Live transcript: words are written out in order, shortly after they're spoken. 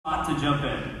Lot to jump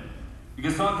in.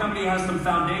 Because Salt Company has some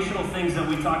foundational things that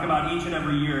we talk about each and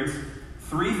every year. It's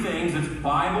three things. It's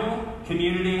Bible,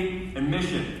 community, and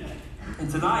mission. And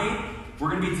tonight,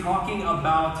 we're going to be talking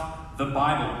about the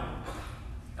Bible.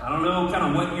 I don't know kind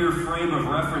of what your frame of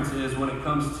reference is when it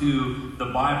comes to the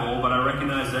Bible, but I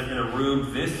recognize that in a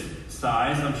room this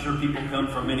size, I'm sure people come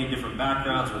from many different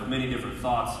backgrounds with many different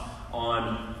thoughts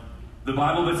on the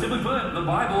Bible. But simply put, the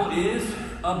Bible is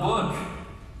a book.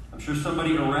 I'm sure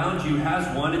somebody around you has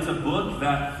one. It's a book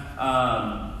that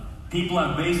people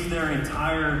have based their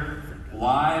entire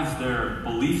lives, their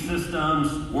belief systems,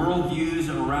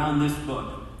 worldviews around this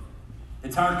book.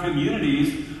 Entire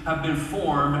communities have been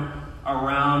formed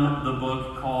around the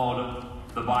book called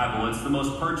the Bible. It's the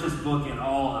most purchased book in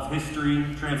all of history,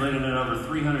 translated in over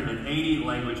 380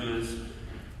 languages.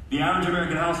 The average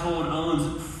American household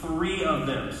owns 3 of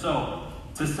them. So,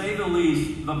 to say the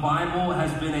least, the Bible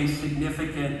has been a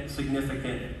significant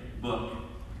book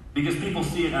because people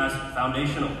see it as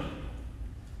foundational,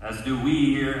 as do we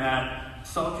here at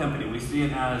Salt Company. We see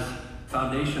it as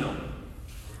foundational.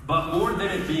 But more than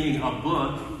it being a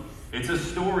book, it's a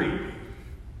story.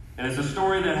 And it's a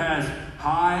story that has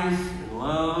highs and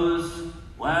lows,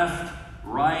 left,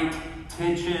 right,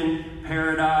 tension,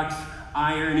 paradox,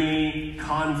 irony,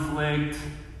 conflict,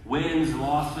 wins,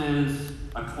 losses,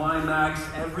 a climax,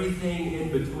 everything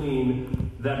in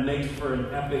between that makes for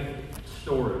an epic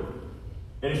story.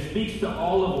 And it speaks to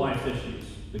all of life's issues,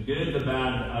 the good, the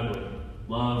bad, the ugly,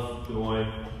 love, joy,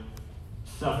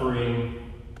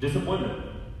 suffering, disappointment.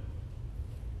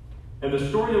 And the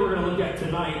story that we're going to look at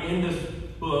tonight in this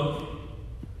book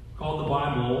called the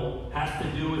Bible has to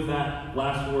do with that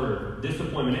last word,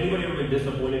 disappointment. Anybody ever been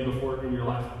disappointed before in your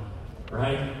life?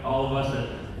 Right? All of us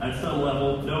at some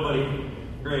level. Nobody.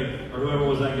 Great. Or whoever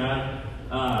was that guy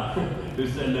who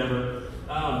said never.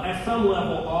 At some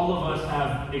level, all of us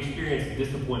have experienced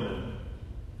disappointment.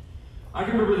 I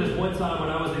can remember this one time when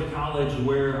I was in college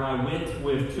where I went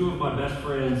with 2 of my best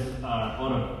friends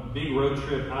on a big road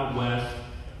trip out west.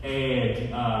 And,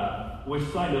 which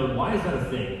side note, why is that a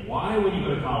thing? Why when you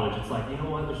go to college, it's like, you know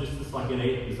what, there's just this like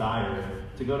innate desire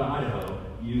to go to Idaho.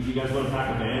 You guys want to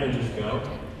pack a van and just go?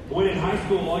 When in high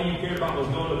school, all you cared about was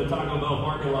going to the Taco Bell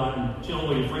parking lot and chilling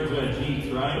with your friends who had Jeeps,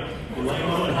 right? And laying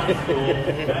low in high school.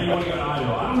 Now you want to go to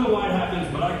Idaho. I don't know why it happens,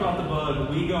 but I caught the bug.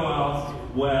 We go out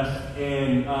west,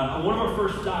 and one of our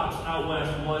first stops out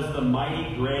west was the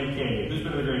mighty Grand Canyon. Who's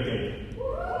been to the Grand Canyon?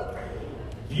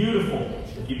 Beautiful.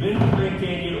 If you've been to the Grand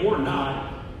Canyon or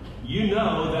not, you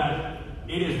know that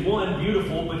it is, one,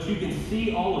 beautiful, but you can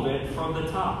see all of it from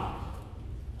the top.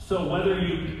 So whether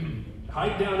you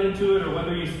hike down into it or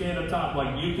whether you stand up top,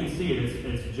 like you can see it.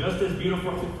 It's just as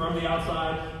beautiful from the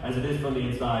outside as it is from the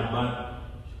inside. But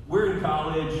we're in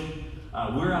college,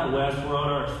 we're out west, we're on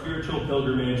our spiritual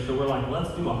pilgrimage, so we're like, let's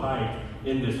do a hike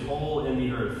in this hole in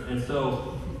the earth. And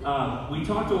so we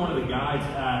talked to one of the guides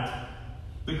at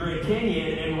the Grand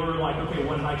Canyon, and we're like, okay,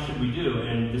 what hike should we do?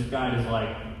 And this guide is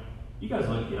like, you guys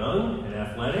look young and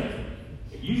athletic.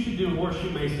 You should do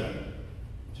Horseshoe Mesa.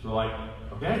 So we're like,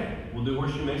 okay, we'll do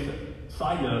Horseshoe Mesa.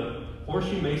 Side note,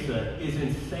 Horseshoe Mesa is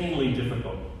insanely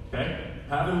difficult, okay?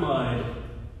 Having mud,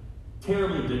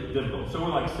 terribly difficult. So we're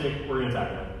like, sick, we're going to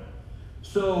tackle it.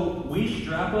 So we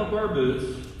strap up our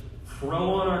boots,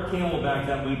 throw on our Camelback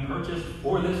that we purchased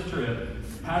for this trip,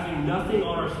 having nothing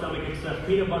on our stomach except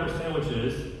peanut butter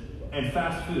sandwiches and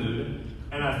fast food,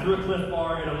 and I threw a Cliff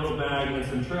Bar in a little bag and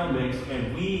some trail mix,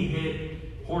 and we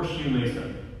hit Horseshoe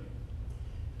Mesa.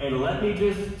 And let me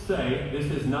just say, this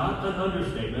is not an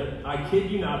understatement. I kid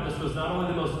you not, this was not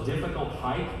only the most difficult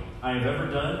hike I have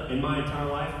ever done in my entire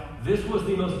life, this was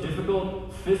the most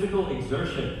difficult physical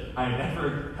exertion I have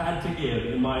ever had to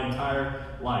give in my entire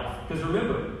life. Because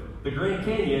remember, the Grand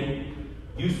Canyon,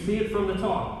 you see it from the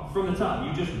top.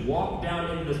 You just walk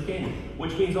down into this canyon,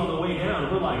 which means on the way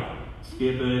down, we're like,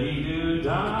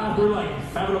 skippity-doo-dah. We're like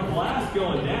having a blast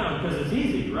going down because it's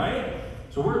easy, right?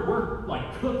 So we're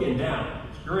like cooking down.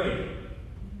 Great.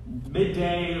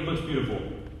 Midday, it looks beautiful.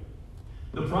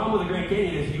 The problem with the Grand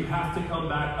Canyon is you have to come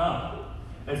back up.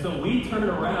 And so we turn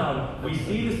around, we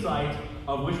see the site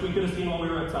of which we could have seen while we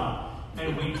were at top,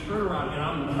 and we turn around, and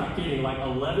I'm not kidding, like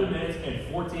 11 minutes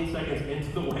and 14 seconds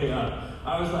into the way up,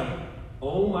 I was like,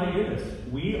 oh my goodness,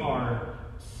 we are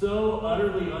so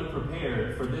utterly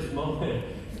unprepared for this moment.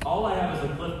 All I have is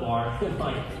a Cliff Bar, and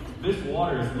like, this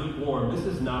water is lukewarm. This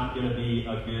is not going to be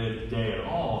a good day at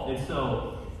all. And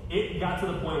so it got to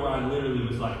the point where I literally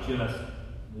was like just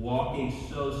walking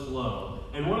so slow.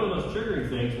 And one of the most triggering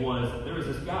things was there was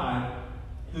this guy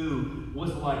who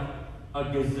was like a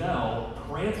gazelle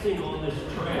prancing on this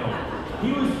trail.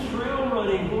 He was trail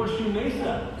running Horseshoe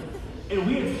Mesa. And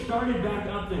we had started back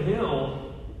up the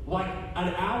hill like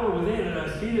an hour within, and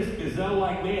I see this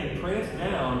gazelle-like man prance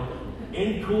down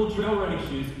in cool trail running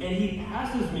shoes, and he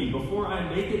passes me before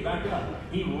I make it back up.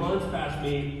 He runs past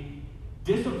me.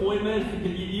 Disappointment,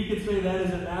 you could say that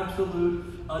is an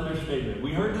absolute understatement.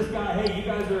 We heard this guy, hey, you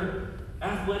guys are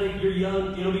athletic, you're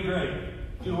young, it'll be great.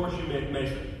 Do Horseshoe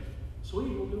Mesa. Sweet,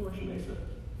 we'll do Horseshoe Mesa.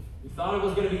 We thought it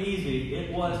was going to be easy.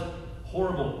 It was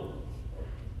horrible.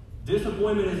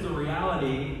 Disappointment is the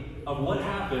reality of what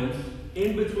happens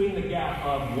in between the gap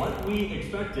of what we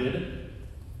expected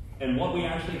and what we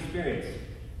actually experienced.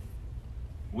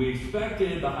 We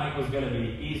expected the hike was going to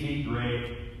be easy,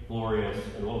 great, glorious,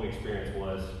 and what we experienced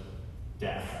was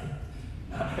death.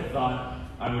 I thought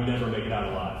I would never make it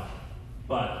out alive.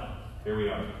 But here we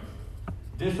are.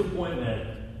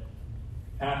 Disappointment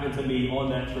happened to me on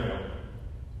that trail.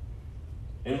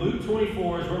 And Luke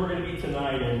 24 is where we're going to be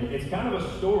tonight, and it's kind of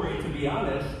a story, to be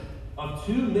honest, of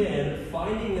two men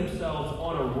finding themselves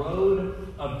on a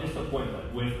road of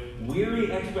disappointment with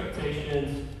weary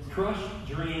expectations, crushed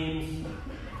dreams.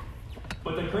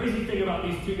 But the crazy thing about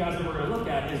these two guys that we're going to look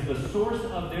at is the source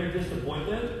of their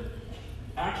disappointment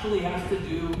actually has to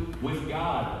do with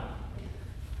God.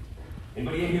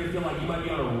 Anybody in here feel like you might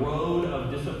be on a road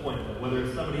of disappointment? Whether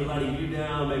it's somebody letting you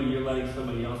down, maybe you're letting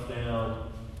somebody else down.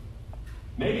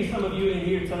 Maybe some of you in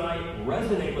here tonight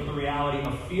resonate with the reality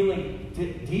of feeling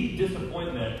deep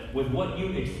disappointment with what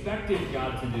you expected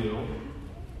God to do,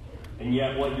 and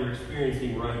yet what you're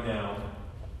experiencing right now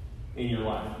in your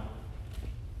life.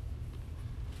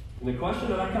 And the question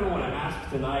that I kind of want to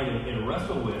ask tonight and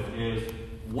wrestle with is,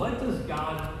 what does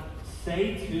God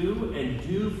say to and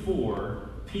do for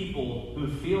people who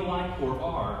feel like or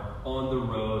are on the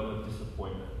road of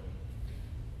disappointment?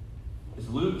 It's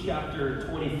Luke chapter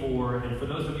 24, and for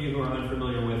those of you who are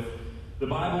unfamiliar with the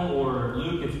Bible or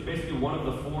Luke, it's basically one of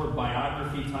the 4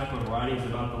 biography type of writings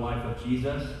about the life of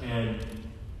Jesus. And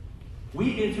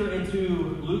we enter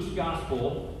into Luke's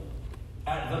gospel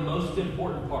at the most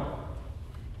important part.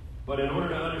 But in order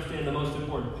to understand the most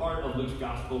important part of Luke's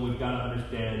gospel, we've got to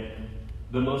understand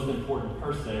the most important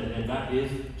person, and that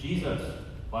is Jesus.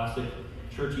 Classic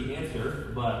churchy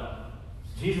answer, but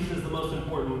Jesus is the most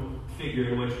important figure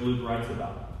in which Luke writes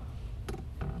about.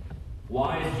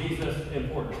 Why is Jesus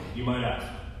important, you might ask?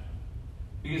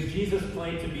 Because Jesus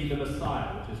claimed to be the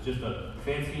Messiah, which is just a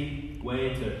fancy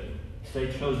way to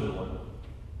say chosen one.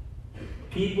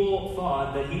 People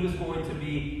thought that he was going to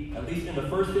be, at least in the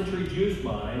first century Jews'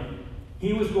 mind,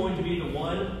 he was going to be the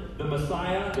one, the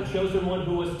Messiah, the chosen one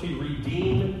who was to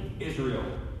redeem Israel,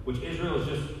 which Israel is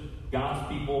just God's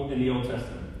people in the Old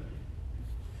Testament.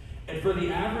 And for the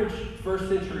average first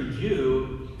century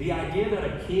Jew, the idea that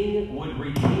a king would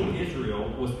redeem Israel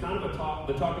was kind of the talk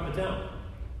of the town.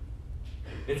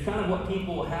 It's kind of what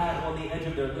people had on the edge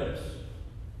of their lips.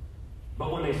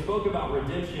 But when they spoke about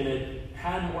redemption, it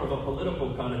had more of a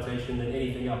political connotation than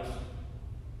anything else.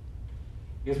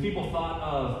 Because people thought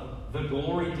of the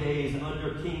glory days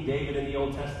under King David in the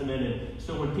Old Testament. And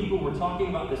so when people were talking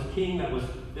about this king that was,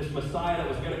 this Messiah that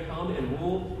was going to come and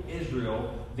rule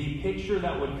Israel, the picture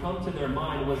that would come to their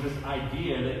mind was this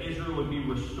idea that Israel would be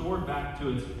restored back to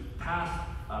its past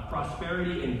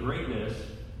prosperity and greatness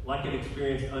like it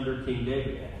experienced under King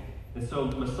David. And so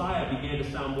Messiah began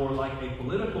to sound more like a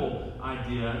political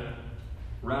idea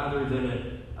rather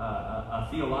than a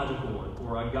theological one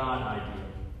or a God idea.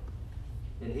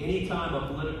 And any time a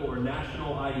political or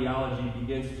national ideology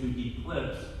begins to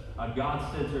eclipse a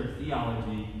God-centered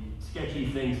theology, sketchy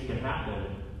things can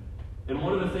happen. And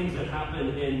one of the things that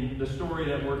happened in the story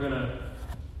that we're going to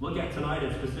look at tonight,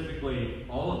 and specifically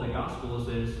all of the Gospels,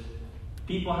 is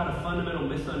people had a fundamental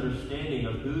misunderstanding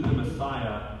of who the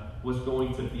Messiah was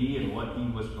going to be and what he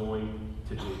was going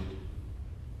to do.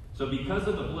 So because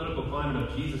of the political climate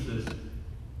of Jesus'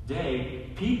 day,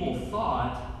 people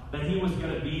thought that he was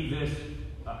going to be this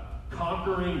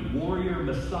conquering warrior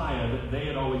Messiah that they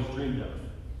had always dreamed of.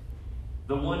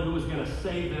 The one who was going to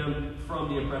save them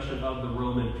from the oppression of the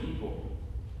Roman people.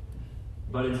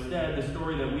 But instead, the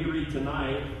story that we read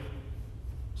tonight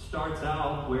starts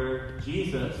out where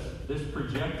Jesus, this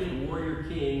projected warrior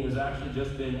king, has actually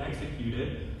just been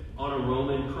executed on a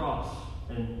Roman cross.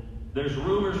 And there's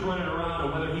rumors running around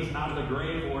on whether he's out of the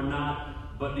grave or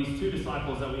not, but these two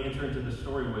disciples that we enter into the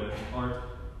story with aren't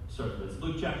certain. It's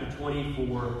Luke chapter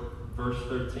 24, verse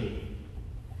 13.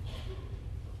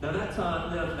 Now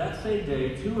that same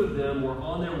day, 2 of them were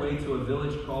on their way to a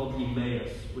village called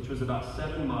Emmaus, which was about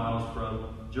 7 miles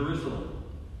from Jerusalem.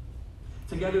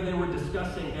 Together they were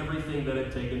discussing everything that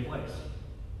had taken place.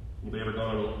 Anybody ever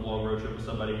gone on a long road trip with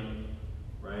somebody,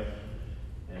 right?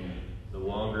 And the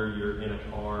longer you're in a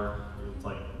car, it's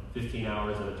like 15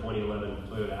 hours in a 2011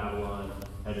 Toyota Avalon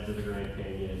headed to the Grand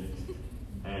Canyon,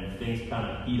 and things kind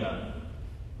of heat up.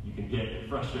 You can get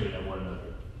frustrated at one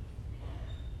another.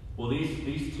 Well,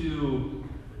 these two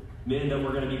men that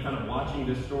we're going to be kind of watching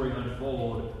this story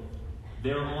unfold,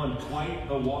 they're on quite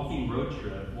a walking road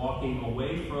trip, walking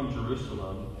away from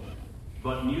Jerusalem,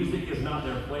 but music is not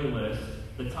their playlist.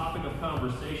 The topic of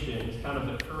conversation is kind of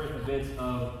the current events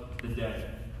of the day,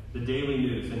 the daily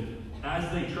news. And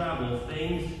as they travel,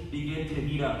 things begin to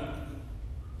heat up.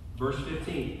 Verse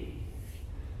 15.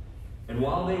 And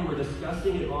while they were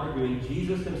discussing and arguing,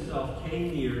 Jesus himself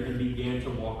came near and began to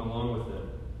walk along with them.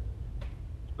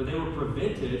 But they were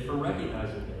prevented from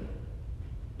recognizing him.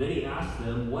 Then he asked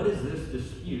them, "What is this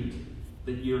dispute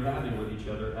that you're having with each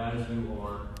other as you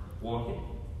are walking?"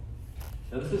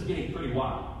 Now this is getting pretty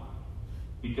wild.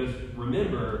 Because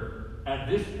remember, at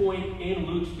this point in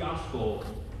Luke's gospel,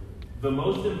 the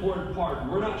most important part,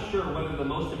 we're not sure whether the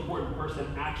most important person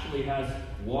actually has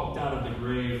walked out of the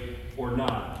grave or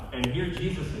not. And here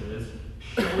Jesus is,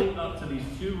 showing up to these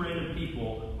two random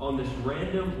people on this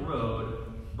random road,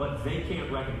 but they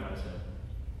can't recognize him.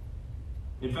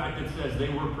 In fact, it says they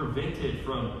were prevented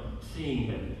from seeing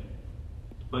him.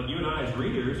 But you and I as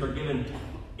readers are given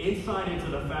insight into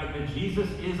the fact that Jesus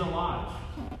is alive.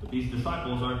 But these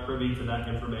disciples aren't privy to that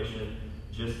information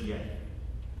just yet.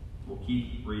 We'll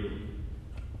keep reading.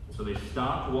 So they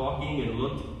stopped walking and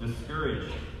looked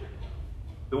discouraged.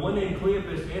 The one named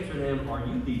Cleopas answered him, "Are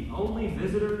you the only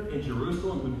visitor in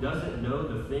Jerusalem who doesn't know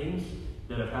the things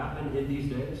that have happened in these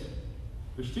days?"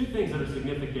 There's two things that are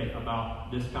significant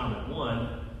about this comment. One,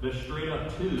 the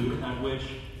straight-up tune at which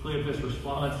Cleopas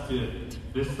responds to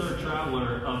this third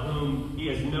traveler of whom he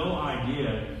has no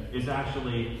idea is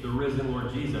actually the risen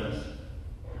Lord Jesus.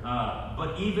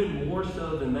 But even more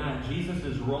so than that, Jesus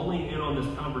is rolling in on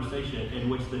this conversation in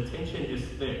which the tension is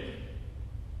thick.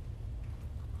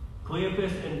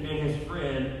 Cleopas and his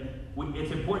friend,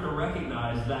 it's important to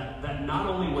recognize that not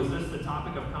only was this the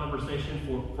topic of conversation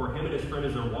for him and his friend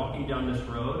as they're walking down this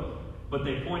road, but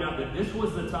they point out that this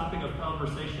was the topic of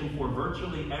conversation for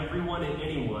virtually everyone and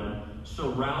anyone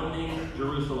surrounding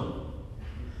Jerusalem.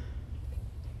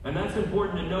 And that's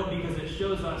important to note because it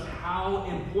shows us how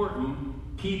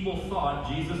important people thought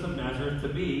Jesus of Nazareth to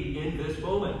be in this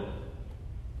moment.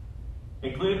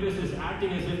 And Cleopas is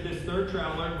acting as if this third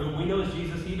traveler, whom we know as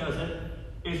Jesus, he doesn't,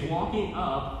 is walking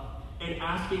up and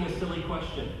asking a silly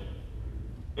question.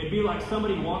 It'd be like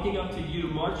somebody walking up to you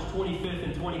March 25th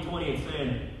in 2020 and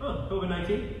saying,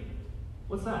 COVID-19?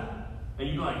 What's that? And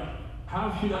you'd be like, how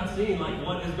have you not seen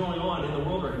what is going on in the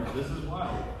world right now? This is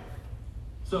wild.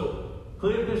 So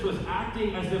Cleopas was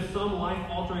acting as if some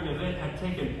life-altering event had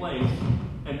taken place,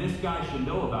 and this guy should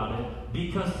know about it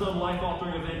because some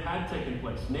life-altering event had taken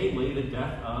place, namely the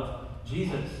death of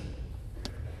Jesus.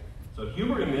 So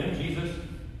humoring them, Jesus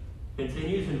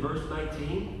continues in verse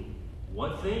 19,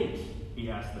 "What things?" he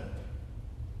asked them.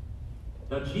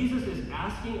 Now Jesus is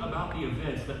asking about the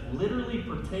events that literally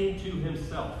pertain to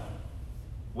himself,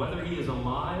 whether he is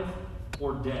alive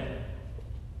or dead,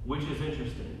 which is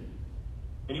interesting.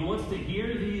 And he wants to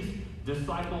hear these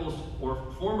disciples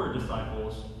or former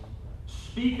disciples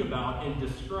speak about and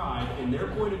describe in their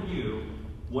point of view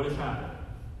what has happened.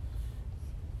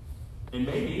 And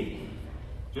maybe,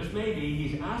 just maybe,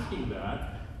 he's asking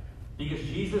that because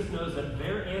Jesus knows that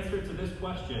their answer to this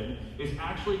question is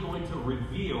actually going to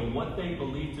reveal what they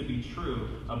believe to be true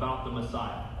about the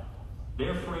Messiah,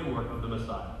 their framework of the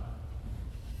Messiah.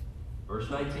 Verse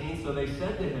 19, "So they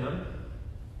said to him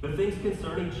the things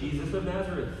concerning Jesus of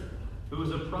Nazareth, who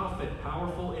was a prophet,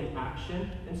 powerful in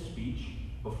action and speech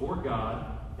before God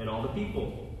and all the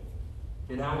people,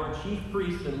 and how our chief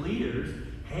priests and leaders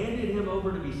handed him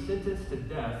over to be sentenced to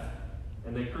death,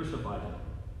 and they crucified him."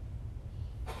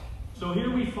 So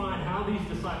here we find how these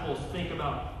disciples think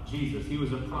about Jesus. He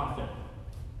was a prophet,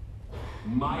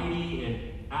 mighty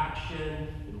in action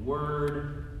and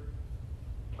word.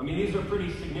 I mean, these are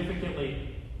pretty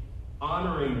significantly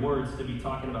honoring words to be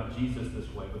talking about Jesus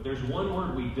this way. But there's one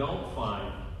word we don't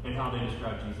find in how they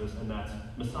describe Jesus, and that's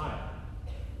Messiah.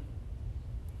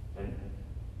 And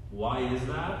why is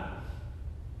that?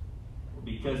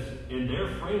 Because in their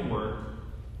framework,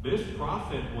 this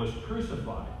prophet was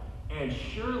crucified, and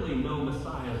surely no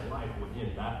Messiah's life would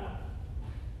end that way.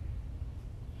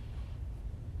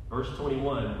 Verse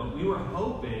 21, "But we were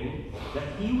hoping that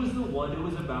he was the one who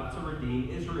was about to redeem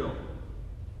Israel.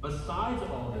 Besides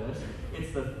all this,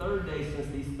 it's the third day since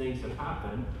these things have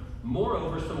happened.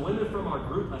 Moreover, some women from our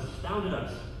group astounded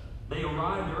us. They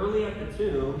arrived early at the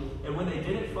tomb, and when they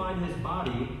didn't find his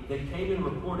body, they came and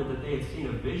reported that they had seen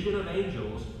a vision of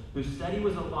angels who said he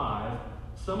was alive.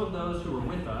 Some of those who were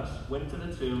with us went to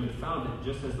the tomb and found it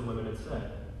just as the women had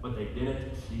said, but they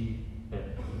didn't see him.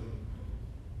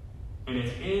 And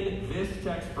it's in this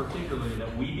text particularly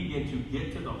that we begin to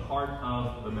get to the heart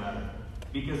of the matter,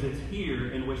 because it's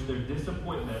here in which their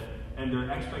disappointment and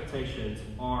their expectations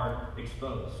are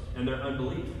exposed, and their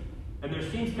unbelief. And there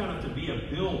seems kind of to be a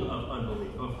build of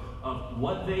unbelief, of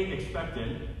what they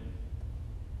expected,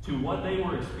 to what they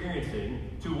were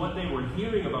experiencing, to what they were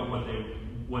hearing about what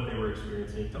they were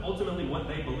experiencing, to ultimately what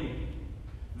they believed.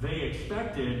 They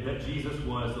expected that Jesus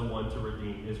was the one to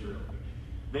redeem Israel.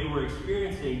 They were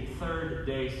experiencing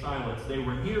third-day silence. They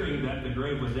were hearing that the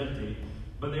grave was empty,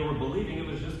 but they were believing it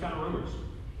was just kind of rumors.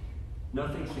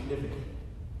 Nothing significant.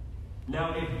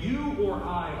 Now, if you or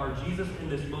I are Jesus in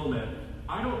this moment,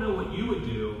 I don't know what you would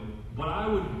do, but I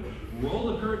would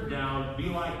roll the curtain down, be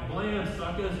like, blam,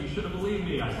 suckers, you should have believed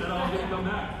me. I said I was going to come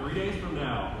back 3 days from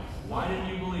now. Why didn't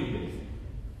you believe me?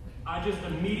 I just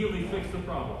immediately fixed the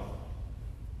problem.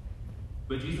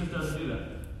 But Jesus doesn't do that.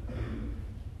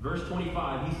 Verse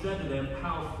 25, he said to them,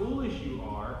 how foolish you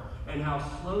are, and how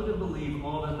slow to believe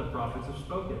all that the prophets have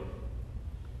spoken.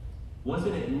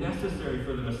 Wasn't it necessary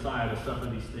for the Messiah to suffer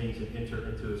these things and enter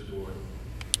into his glory?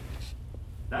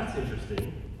 That's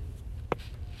interesting.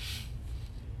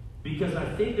 Because I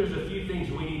think there's a few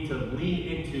things we need to lean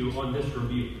into on this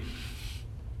rebuke.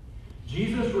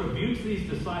 Jesus rebukes these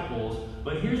disciples,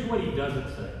 but here's what he doesn't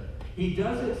say. He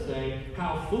doesn't say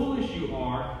how foolish you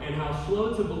are and how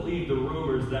slow to believe the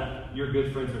rumors that your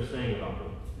good friends are saying about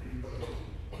them.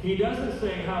 He doesn't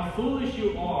say how foolish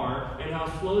you are and how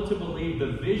slow to believe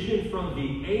the vision from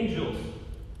the angels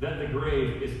that the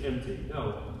grave is empty.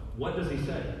 No. What does he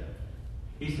say?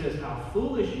 He says how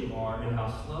foolish you are and how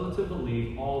slow to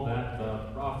believe all that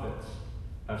the prophets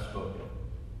have spoken.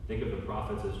 Think of the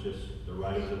prophets as just the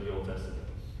writings of the Old Testament.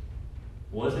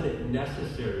 Wasn't it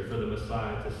necessary for the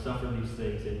Messiah to suffer these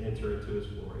things and enter into his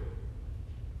glory?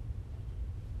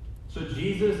 So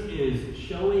Jesus is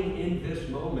showing in this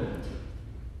moment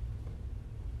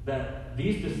that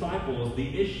these disciples,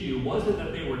 the issue wasn't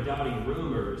that they were doubting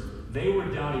rumors, they were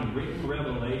doubting written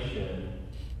revelation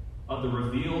of the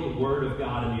revealed Word of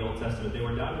God in the Old Testament. They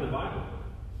were doubting the Bible.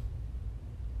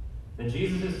 And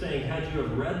Jesus is saying, had you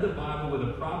have read the Bible with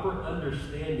a proper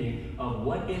understanding of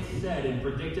what it said and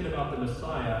predicted about the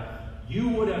Messiah, you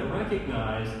would have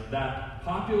recognized that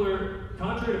contrary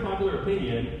to popular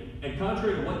opinion, and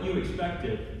contrary to what you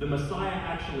expected, the Messiah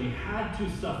actually had to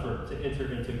suffer to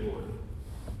enter into glory.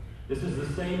 This is the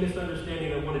same misunderstanding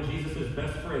that one of Jesus'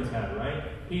 best friends had, right?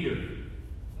 Peter.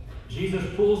 Jesus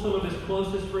pulls some of his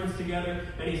closest friends together,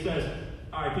 and he says,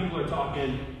 all right, people are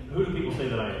talking. Who do people say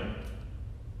that I am?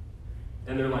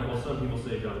 And they're like, well, some people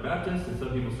say John the Baptist, and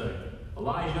some people say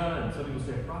Elijah, and some people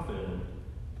say a prophet.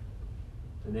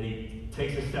 And then he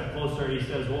takes a step closer, and he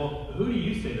says, well, who do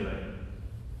you say that I am?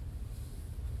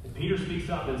 And Peter speaks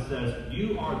up and says,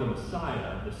 you are the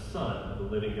Messiah, the Son of the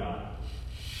living God.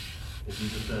 And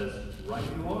Jesus says, right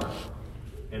you are.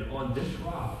 And on this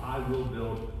rock I will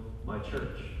build my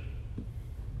church.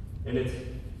 And it's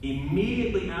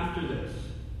immediately after this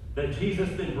that Jesus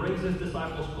then brings his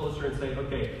disciples closer and says,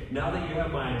 okay, now that you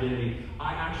have my identity,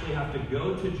 I actually have to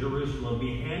go to Jerusalem,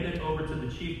 be handed over to the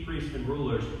chief priests and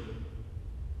rulers,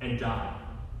 and die.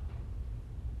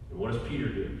 And what does Peter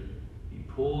do? He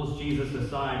pulls Jesus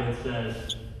aside and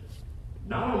says,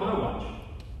 not on my watch.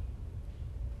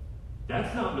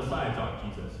 That's not Messiah talk,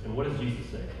 Jesus. And what does Jesus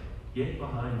say? Get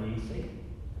behind me, Satan.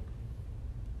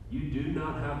 You do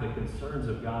not have the concerns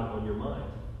of God on your mind.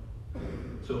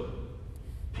 So,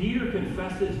 Peter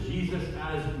confesses Jesus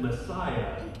as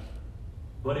Messiah,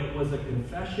 but it was a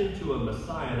confession to a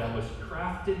Messiah that was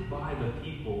crafted by the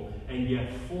people and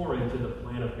yet foreign to the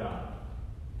plan of God.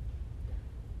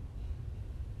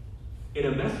 In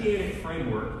a messianic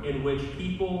framework in which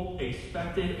people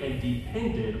expected and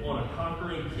depended on a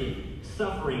conquering king,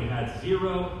 suffering had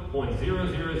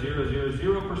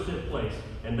 0.00000% place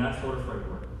in that sort of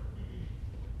framework.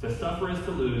 To suffer is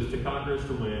to lose, to conquer is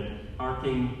to win. Our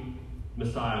King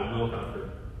Messiah will conquer.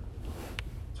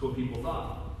 That's what people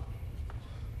thought.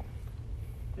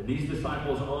 And these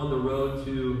disciples on the road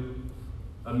to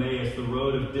Emmaus, the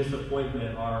road of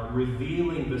disappointment, are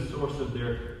revealing the source of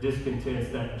their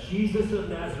discontents, that Jesus of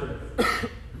Nazareth,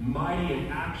 mighty in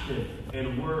action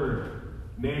and word.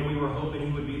 Man, we were hoping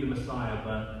he would be the Messiah,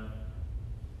 but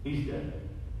he's dead.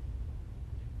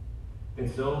 And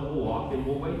so we'll walk and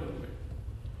we'll wait.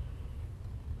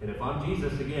 And if I'm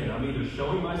Jesus, again, I'm either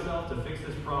showing myself to fix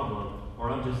this problem or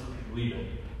I'm just leaving.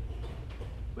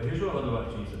 But here's what I love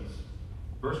about Jesus.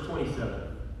 Verse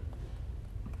 27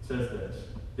 says this,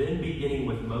 "Then beginning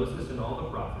with Moses and all the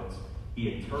prophets,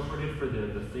 he interpreted for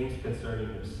them the things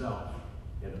concerning himself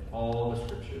in all the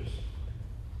scriptures."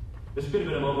 This could have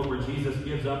been a moment where Jesus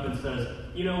gives up and says,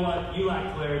 "You know what? You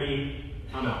lack clarity.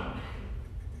 I'm out."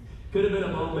 Could have been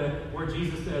a moment where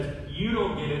Jesus says, "You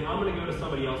don't get it. I'm going to go to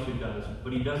somebody else who does."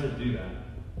 But he doesn't do that.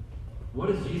 What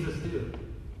does Jesus do?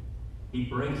 He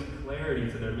brings clarity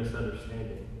to their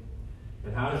misunderstanding.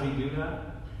 And how does he do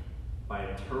that? By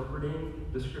interpreting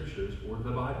the scriptures or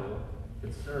the Bible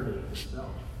concerning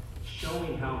himself,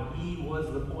 showing how he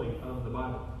was the point of the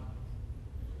Bible.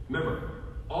 Remember,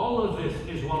 all of this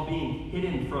is while being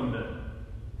hidden from them.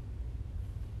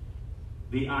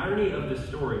 The irony of this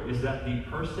story is that the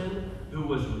person who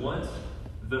was once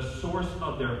the source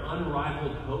of their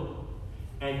unrivaled hope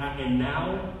and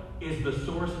now is the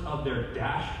source of their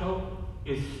dashed hope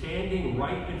is standing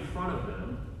right in front of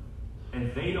them,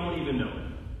 and they don't even know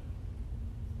it.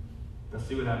 Let's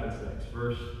see what happens next.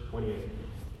 Verse 28.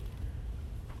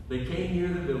 They came near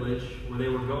the village where they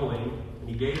were going, and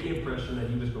he gave the impression that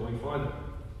he was going farther.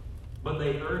 But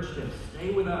they urged him,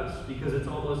 "Stay with us, because it's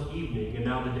almost evening, and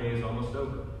now the day is almost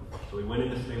over." So he went in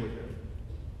to stay with them.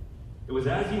 It was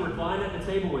as he reclined at the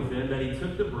table with them that he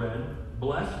took the bread,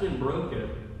 blessed and broke it,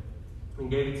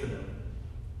 and gave it to them.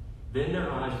 Then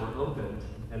their eyes were opened,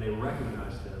 and they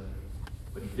recognized him,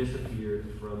 but he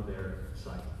disappeared from their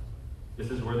sight.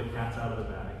 This is where the cat's out of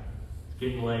the bag. It's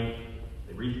getting late.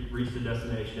 They reach the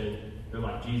destination. They're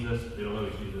like, "Jesus." They don't know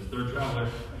he's Jesus. "Third traveler,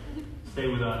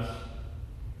 stay with us."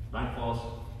 Nightfall's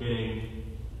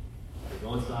hitting. They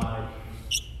go inside,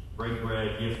 break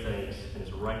bread, give thanks, and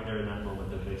it's right there in that moment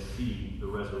that they see the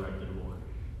resurrected Lord.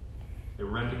 They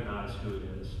recognize who it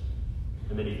is,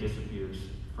 and then he disappears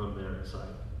from their sight.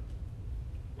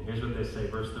 And here's what they say,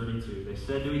 verse 32. They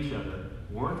said to each other,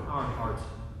 "Weren't our hearts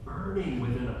burning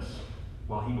within us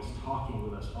while he was talking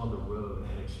with us on the road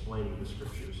and explaining the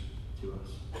scriptures to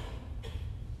us?"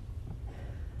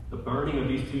 The burning of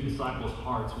these two disciples'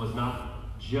 hearts was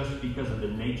not just because of the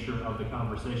nature of the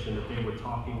conversation, that they were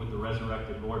talking with the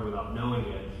resurrected Lord without knowing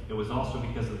it. It was also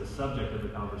because of the subject of the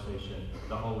conversation,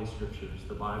 the Holy Scriptures,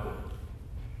 the Bible.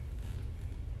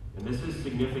 And this is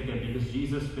significant because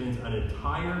Jesus spends an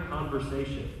entire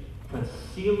conversation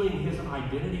concealing his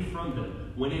identity from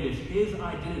them when it is his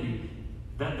identity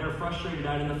that they're frustrated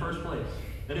at in the first place.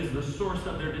 That is the source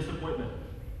of their disappointment.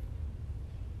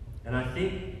 And I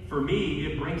think, for me,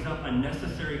 it brings up a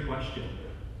necessary question.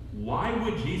 Why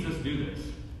would Jesus do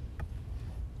this?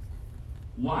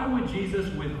 Why would Jesus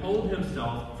withhold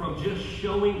himself from just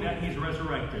showing that he's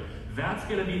resurrected? That's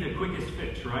going to be the quickest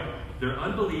fix, right? They're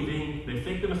unbelieving. They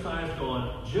think the Messiah's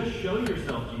gone. Just show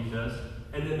yourself, Jesus,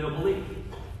 and then they'll believe.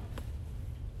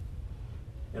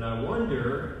 And I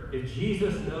wonder if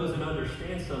Jesus knows and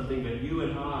understands something that you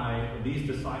and I, these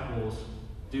disciples,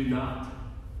 do not.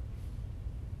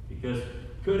 Because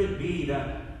could it be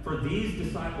that for these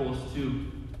disciples to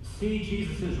see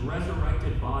Jesus'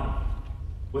 resurrected body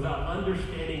without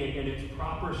understanding it in its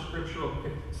proper scriptural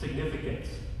significance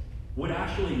would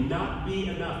actually not be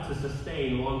enough to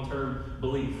sustain long-term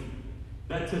belief?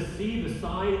 That to see the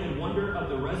sign and wonder of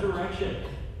the resurrection,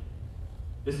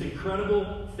 this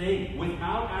incredible thing,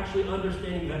 without actually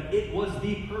understanding that it was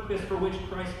the purpose for which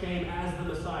Christ came as the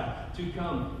Messiah, to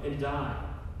come and die.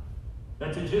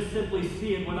 That to just simply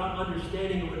see it without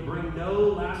understanding it would bring no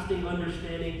lasting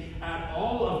understanding at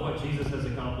all of what Jesus has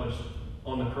accomplished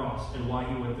on the cross and why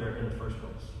he went there in the first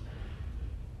place.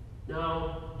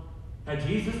 Now, had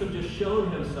Jesus have just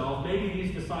shown himself, maybe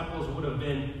these disciples would have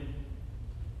been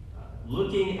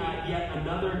looking at yet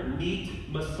another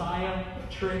neat Messiah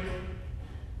trick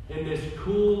in this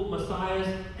cool Messiah's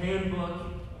handbook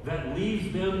that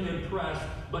leaves them impressed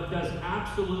but does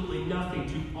absolutely nothing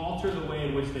to alter the way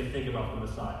in which they think about the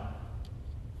Messiah.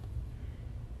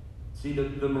 See,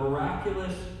 the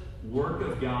miraculous work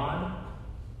of God,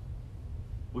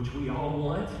 which we all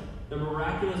want, the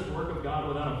miraculous work of God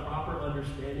without a proper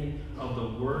understanding of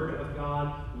the Word of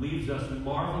God leaves us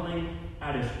marveling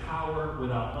at his power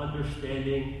without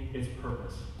understanding its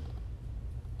purpose.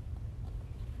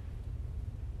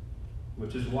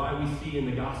 Which is why we see in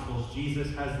the Gospels, Jesus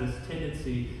has this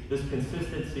tendency, this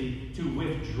consistency to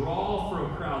withdraw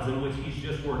from crowds in which he's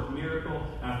just worked miracle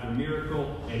after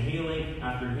miracle and healing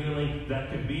after healing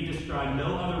that could be described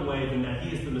no other way than that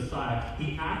he is the Messiah.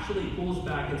 He actually pulls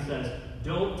back and says,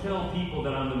 "Don't tell people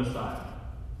that I'm the Messiah."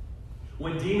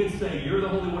 When demons say, "You're the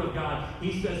Holy One of God,"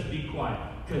 he says, "Be quiet.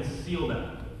 Conceal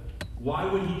that." Why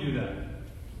would he do that?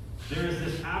 There is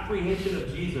this apprehension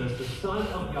of Jesus, the Son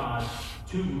of God,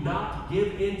 to not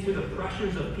give in to the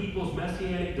pressures of people's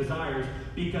messianic desires,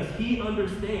 because he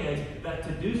understands that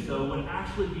to do so would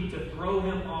actually be to throw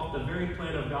him off the very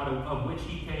plan of God of which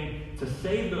he came to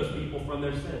save those people from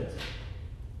their sins.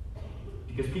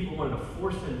 Because people wanted to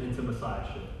force him into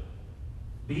messiahship.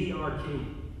 Be our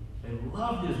king. And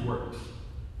loved his works.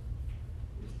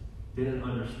 Didn't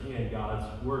understand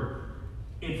God's word.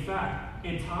 In fact,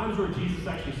 in times where Jesus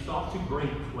actually sought to bring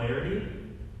clarity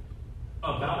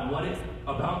about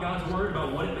God's word,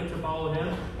 about what it meant to follow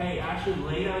him, hey, actually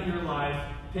lay down your life,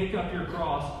 pick up your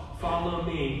cross, follow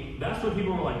me. That's when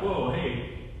people were like, whoa,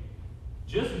 hey,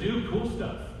 just do cool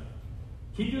stuff.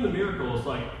 Keep doing the miracles.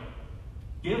 Like,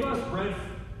 give us bread,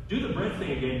 do the bread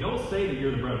thing again. Don't say that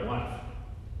you're the bread of life.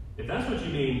 If that's what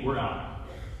you mean, we're out.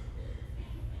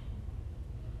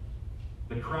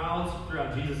 The crowds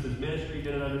throughout Jesus' ministry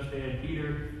didn't understand.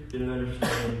 Peter didn't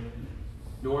understand,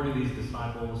 nor do these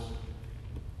disciples.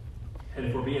 And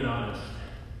if we're being honest,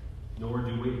 nor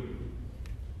do we.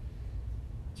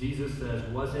 Jesus says,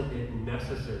 wasn't it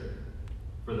necessary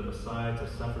for the Messiah to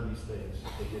suffer these things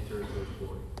and enter into his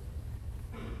glory?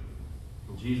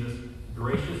 And Jesus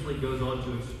graciously goes on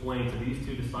to explain to these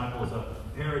two disciples a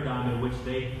paradigm in which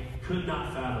they could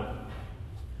not fathom.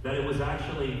 That it was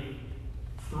actually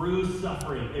through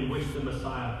suffering in which the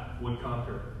Messiah would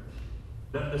conquer.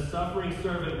 That the suffering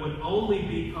servant would only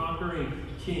be conquering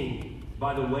king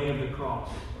by the way of the cross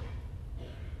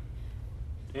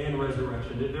and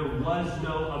resurrection. That there was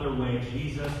no other way.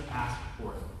 Jesus asked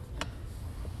for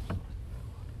it.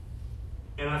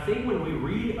 And I think when we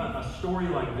read a story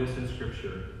like this in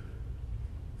Scripture,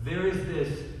 there is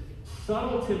this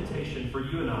subtle temptation for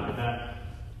you and I that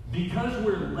because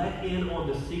we're let in on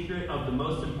the secret of the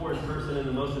most important person in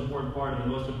the most important part of the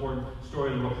most important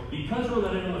story of the world, because we're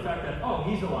let in on the fact that, oh,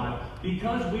 he's alive,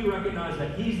 because we recognize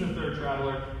that he's the third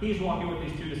traveler, he's walking with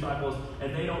these two disciples,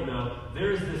 and they don't know,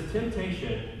 there is this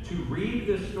temptation to read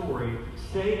this story,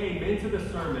 say amen to the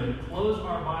sermon, close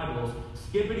our Bibles,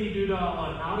 skippity-doo-dah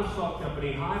on Out of Salt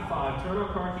Company, high five, turn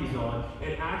our car keys on,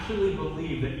 and actually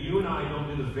believe that you and I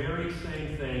don't do the very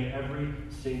same thing every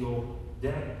single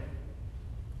day.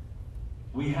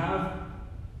 We have,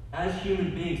 as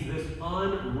human beings, this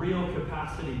unreal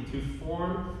capacity to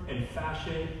form and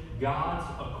fashion gods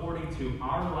according to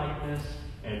our likeness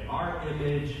and our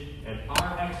image and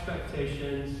our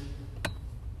expectations.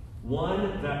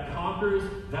 One that conquers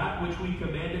that which we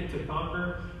commanded to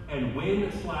conquer, and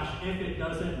when/if it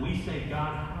doesn't, we say,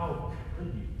 God, how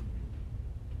could you?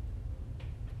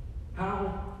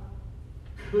 How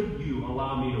could you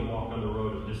allow me to walk on the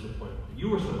road of disappointment? You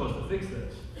were supposed to fix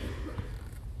this.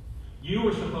 You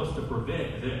were supposed to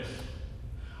prevent this.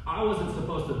 I wasn't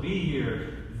supposed to be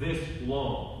here this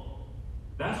long.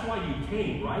 That's why you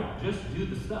came, right? Just do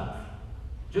the stuff.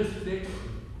 Just fix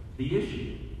the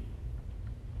issue.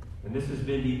 And this has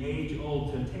been the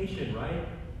age-old temptation, right?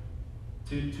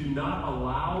 To not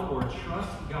allow or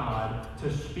trust God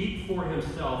to speak for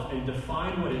himself and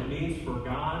define what it means for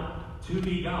God to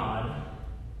be God,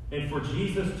 and for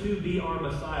Jesus to be our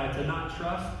Messiah, to not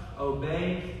trust,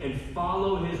 obey, and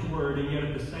follow his word, and yet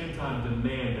at the same time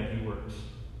demand that he works.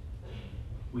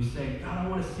 We say, God, I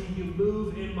want to see you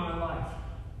move in my life,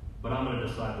 but I'm going to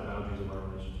decide the boundaries of my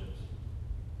relationships.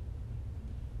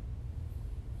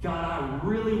 God, I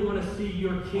really want to see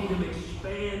your kingdom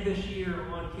expand this year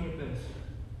on campus,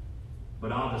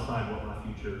 but I'll decide what my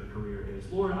future career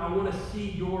is. Lord, I want to see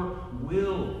your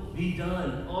will be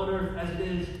done on earth as it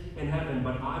is in heaven,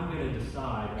 but I'm going to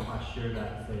decide if I share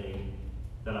that thing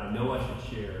that I know I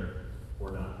should share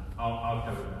or not. I'll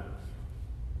cover that.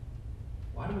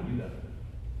 Why do we do that?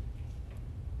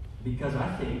 Because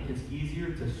I think it's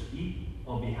easier to speak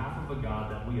on behalf of a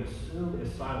God that we assume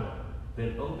is silent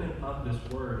than open up this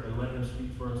word and let him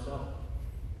speak for himself.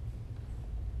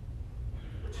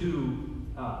 To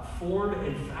form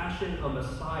and fashion a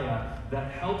Messiah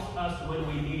that helps us when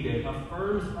we need it,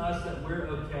 affirms us that we're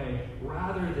okay,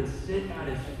 rather than sit at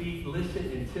his feet, listen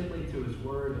intently to his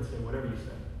word, and say, whatever you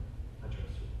say, I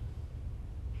trust you.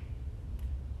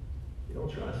 You don't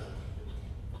trust.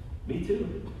 Me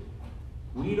too.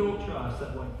 We don't trust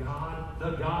that what God,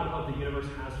 the God of the universe,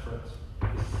 has for us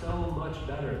is so much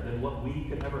better than what we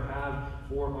could ever have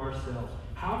for ourselves.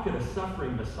 How could a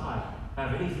suffering Messiah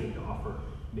have anything to offer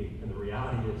me? And the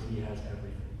reality is he has everything.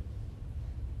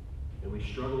 And we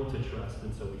struggle to trust,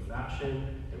 and so we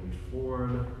fashion and we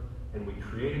form and we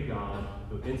create a God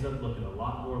who ends up looking a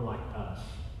lot more like us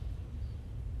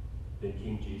than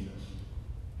King Jesus.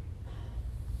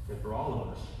 And for all of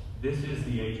us, this is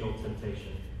the age-old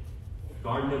temptation.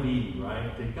 Garden of Eden,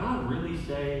 right? Did God really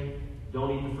say,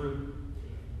 don't eat the fruit?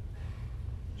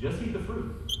 Just eat the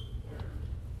fruit.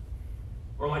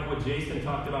 Or like what Jason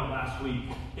talked about last week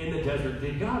in the desert,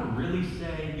 did God really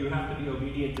say you have to be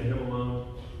obedient to him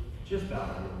alone? Just bow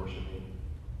down and worship him.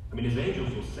 I mean, his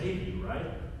angels will save you, right?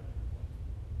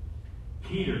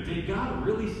 Peter, did God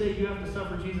really say you have to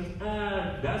suffer Jesus?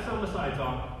 That's not Messiah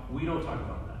talk. We don't talk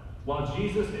about that. While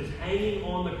Jesus is hanging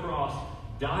on the cross,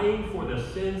 dying for the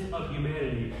sins of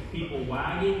humanity, people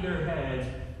wagging their heads,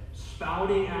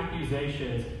 spouting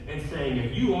accusations, and saying,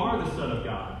 if you are the Son of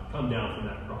God, come down from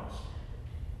that cross.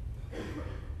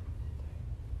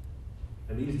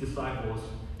 And these disciples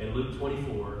in Luke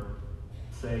 24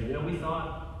 say, we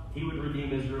thought he would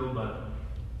redeem Israel, but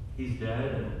he's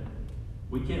dead, and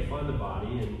we can't find the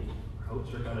body, and our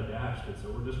hopes are kind of dashed, and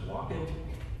so we're just walking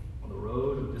on the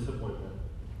road of disappointment.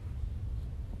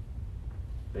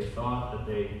 They thought that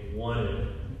they wanted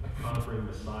a conquering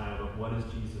Messiah, but what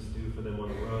does Jesus do for them on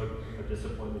the road of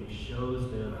disappointment? He shows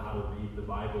them how to read the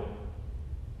Bible.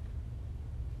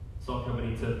 Salt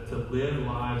Company, to live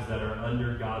lives that are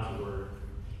under God's Word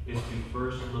is to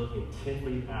first look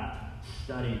intently at,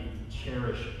 study,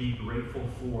 cherish, be grateful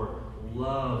for,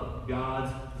 love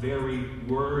God's very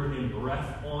Word and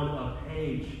breath on a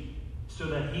page, so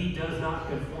that he does not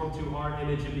conform to our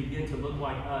image and begin to look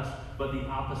like us, but the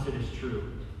opposite is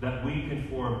true, that we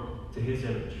conform to his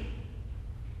image.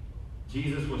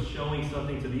 Jesus was showing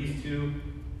something to these two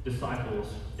disciples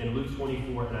in Luke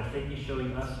 24, and I think he's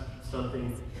showing us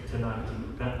something tonight,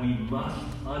 that we must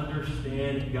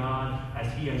understand God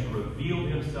as he has revealed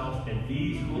himself in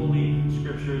these holy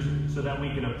scriptures, so that we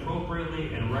can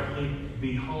appropriately and rightly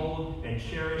behold and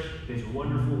cherish his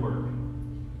wonderful work,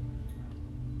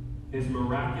 his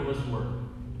miraculous work,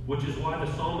 which is why the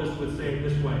psalmist would say it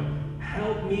this way: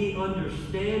 help me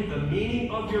understand the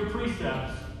meaning of your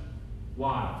precepts.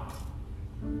 Why?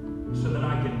 So that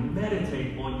I can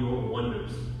meditate on your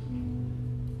wonders.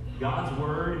 God's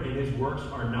word and his works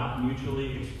are not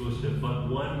mutually exclusive, but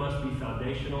one must be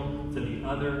foundational to the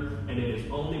other, and it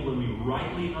is only when we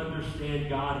rightly understand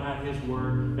God at his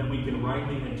word that we can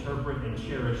rightly interpret and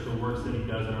cherish the works that he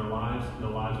does in our lives and the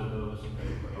lives of those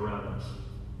around us.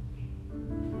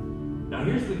 Now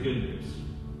here's the good news.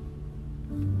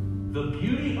 The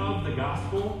beauty of the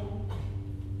gospel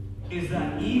is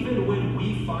that even when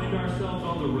we find ourselves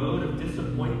on the road of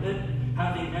disappointment,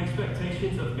 having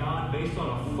expectations of God based on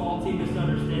a faulty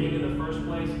misunderstanding in the first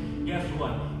place, guess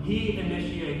what? He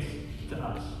initiates to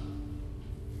us.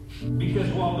 Because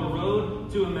while the road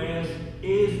to Emmaus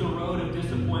is the road of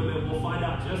disappointment, we'll find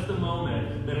out just a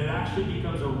moment that it actually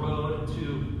becomes a road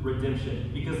to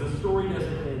redemption. Because the story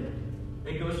doesn't end.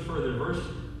 It goes further. Verse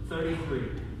 33.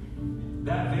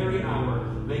 That very hour,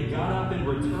 they got up and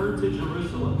returned to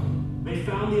Jerusalem. They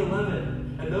found the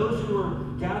 11, and those who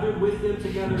were gathered with them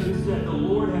together, who said, the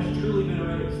Lord has truly been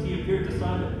raised. He appeared to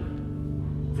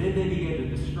Simon. Then they began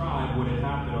to describe what had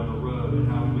happened on the road and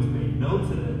how he was made known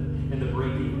to them in the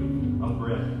breaking of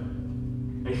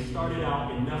bread. They started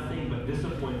out in nothing but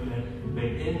disappointment. They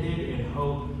ended in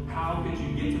hope. How could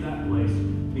you get to that place?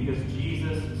 Because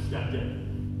Jesus stepped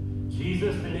in.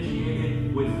 Jesus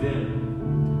initiated with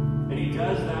them. And he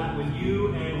does that with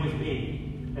you and with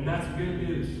me. And that's good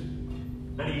news.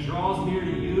 That he draws near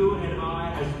to you and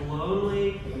I as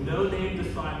lonely, no-name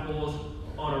disciples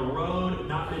on a road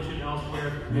not mentioned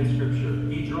elsewhere in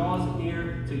Scripture. He draws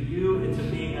near to you and to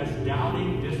me as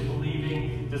doubting,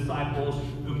 disbelieving disciples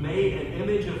who made an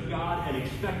image of God and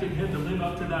expected him to live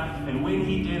up to that. And when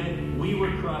he did it, we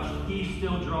were crushed. He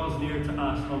still draws near to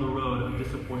us on the road of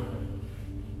disappointment.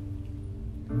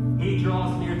 He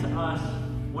draws near to us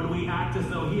when we act as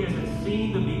though he hasn't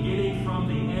seen the beginning from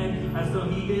the end, as though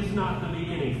he is not the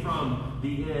beginning from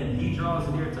the end. He draws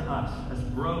near to us as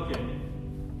broken,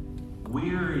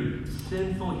 weary,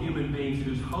 sinful human beings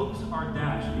whose hopes are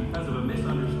dashed because of a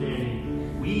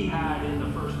misunderstanding we had in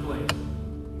the first place.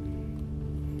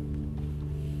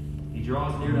 He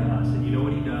draws near to us, and you know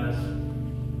what he does?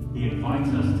 He invites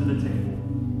us to the table,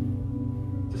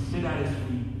 to sit at his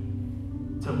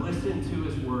feet, to listen to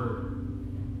his word,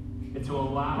 and to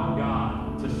allow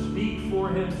God to speak for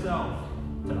himself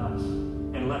to us,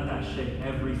 and let that shape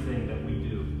everything that we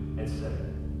do and say.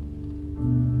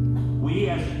 We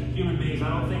as human beings, I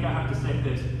don't think I have to say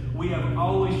this, we have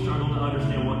always struggled to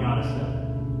understand what God has said,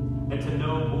 and to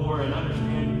know more and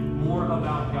understand more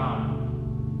about God.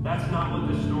 That's not what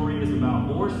this story is about.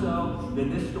 More so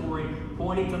than this story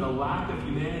pointing to the lack of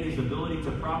humanity's ability to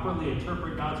properly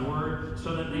interpret God's word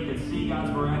so that they could see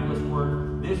God's miraculous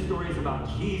work, this story is about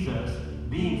Jesus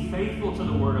being faithful to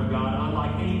the word of God,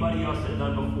 unlike anybody else had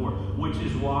done before, which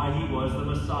is why he was the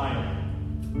Messiah.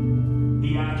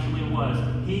 He actually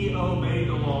was. He obeyed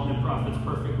the law and prophets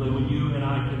perfectly when you and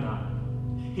I could not.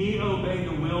 He obeyed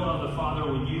the will of the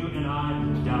Father when you and I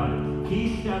doubted.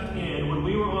 He stepped in when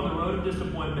we were on the road of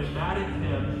disappointment, mad at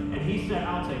him, and he said,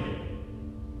 I'll take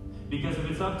it. Because if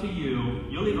it's up to you,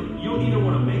 you'll either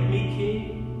want to make me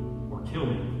king or kill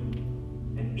me.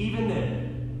 And even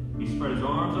then, he spread his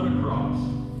arms on a cross,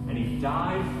 and he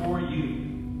died for you.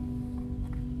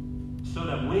 So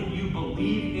that when you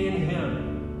believe in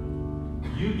him,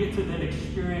 you get to then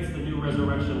experience the new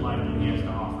resurrection life that he has to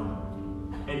offer.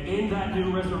 And in that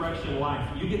new resurrection life,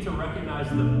 you get to recognize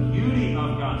the beauty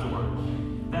of God's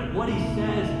word. That what he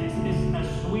says is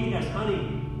as sweet as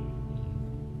honey.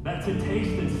 That to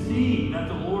taste and see that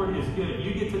the Lord is good.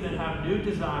 You get to then have new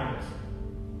desires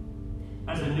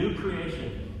as a new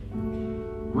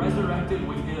creation, resurrected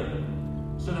with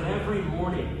him. So that every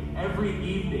morning, every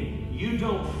evening, you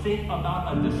don't think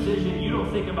about a decision, you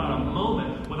don't think about a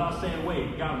moment without saying,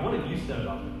 wait, God, what have you said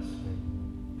about this?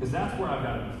 Because that's where I've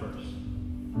got to be first.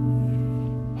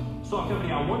 So,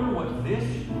 company, I wonder what this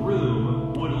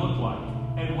room would look like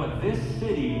and what this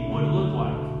city would look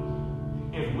like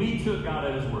if we took God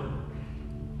at his word.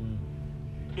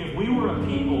 If we were a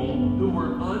people who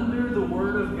were under the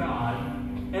word of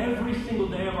God every single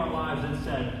day of our lives and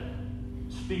said,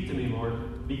 speak to me,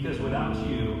 Lord, because without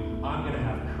you, I'm going to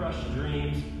have crushed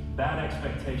dreams, bad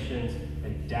expectations,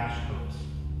 and dashed hopes.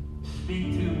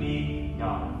 Speak to me,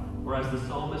 God. Or as the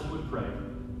psalmist would pray,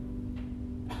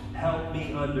 help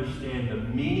me understand the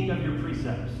meaning of your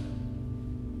precepts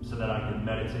so that I can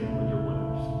meditate on your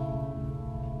wonders.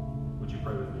 Would you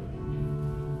pray with me?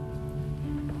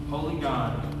 Holy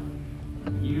God,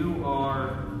 you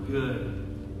are good.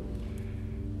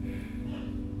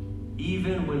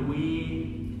 Even when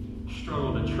we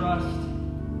struggle to trust,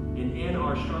 and in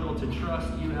our struggle to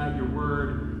trust you at your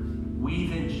word, we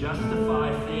then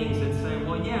justify things and say,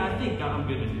 well, yeah, I think I'm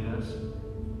going to do this.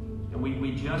 And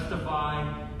we justify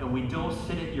and we don't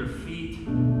sit at your feet.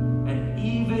 And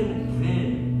even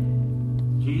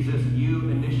then, Jesus, you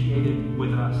initiated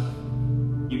with us.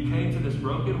 You came to this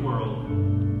broken world.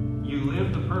 You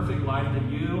lived the perfect life that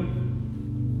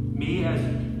me as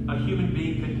a human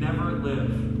being could never live.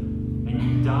 And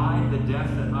you died the death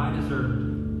that I deserved.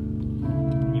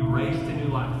 You raised to new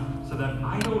life so that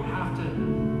I don't have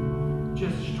to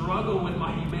just struggle with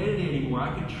my humanity anymore.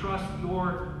 I can trust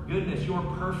your goodness, your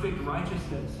perfect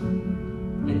righteousness.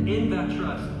 And in that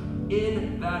trust,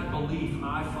 in that belief,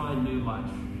 I find new life.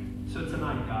 So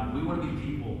tonight, God, we want to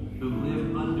be people who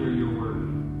live under your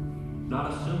word,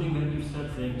 not assuming that you've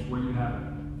said things where you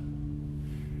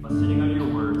haven't, but sitting under your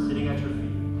word, sitting at your feet,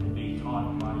 and being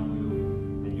taught by you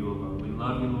and you alone. We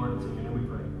love you, Lord.